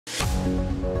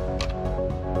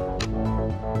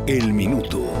El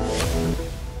Minuto.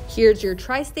 Here's your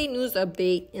tri-state news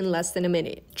update in less than a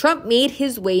minute. Trump made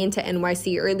his way into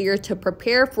NYC earlier to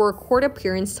prepare for a court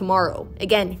appearance tomorrow.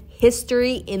 Again,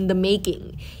 history in the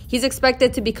making. He's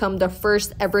expected to become the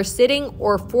first ever sitting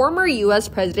or former U.S.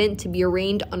 president to be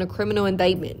arraigned on a criminal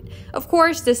indictment. Of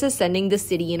course, this is sending the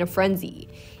city in a frenzy.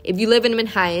 If you live in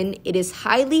Manhattan, it is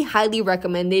highly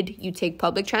recommended you take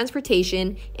public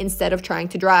transportation instead of trying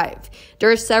to drive.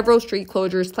 There are several street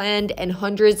closures planned, and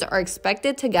hundreds are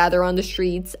expected to gather on the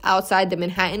streets outside the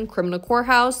Manhattan Criminal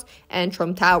Courthouse and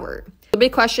Trump Tower. The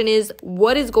big question is,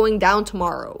 what is going down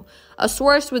tomorrow? A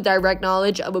source with direct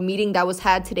knowledge of a meeting that was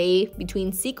had today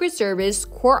between Secret Service,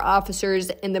 court officers,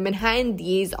 and the Manhattan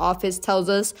DA's office tells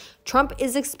us Trump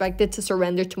is expected to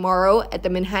surrender tomorrow at the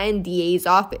Manhattan DA's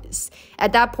office.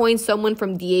 At that point, someone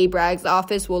from DA Bragg's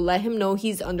office will let him know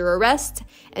he's under arrest,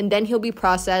 and then he'll be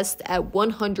processed at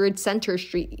 100 Center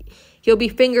Street. He'll be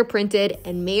fingerprinted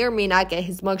and may or may not get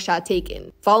his mugshot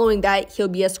taken. Following that, he'll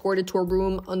be escorted to a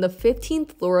room on the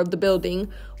 15th floor of the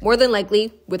building, more than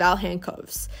likely without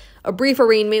handcuffs. A brief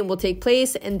arraignment will take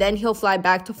place, and then he'll fly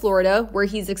back to Florida, where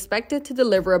he's expected to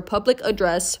deliver a public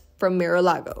address from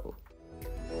Mar-a-Lago.